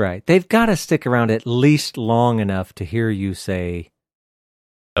 That's right. They've got to stick around at least long enough to hear you say,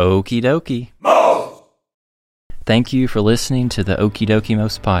 "Okie dokie." Thank you for listening to the Okie Dokie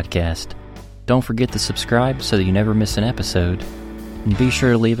Most podcast. Don't forget to subscribe so that you never miss an episode. And be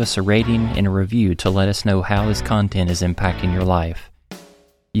sure to leave us a rating and a review to let us know how this content is impacting your life.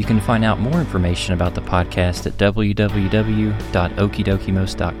 You can find out more information about the podcast at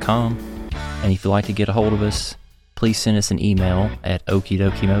www.okiedokimos.com. And if you'd like to get a hold of us, please send us an email at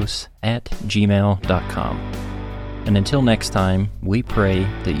okiedokimos@gmail.com. And until next time, we pray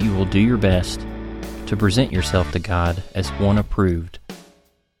that you will do your best to present yourself to God as one approved,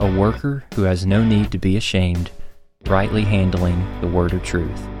 a worker who has no need to be ashamed, rightly handling the word of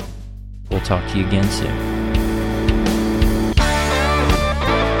truth. We'll talk to you again soon.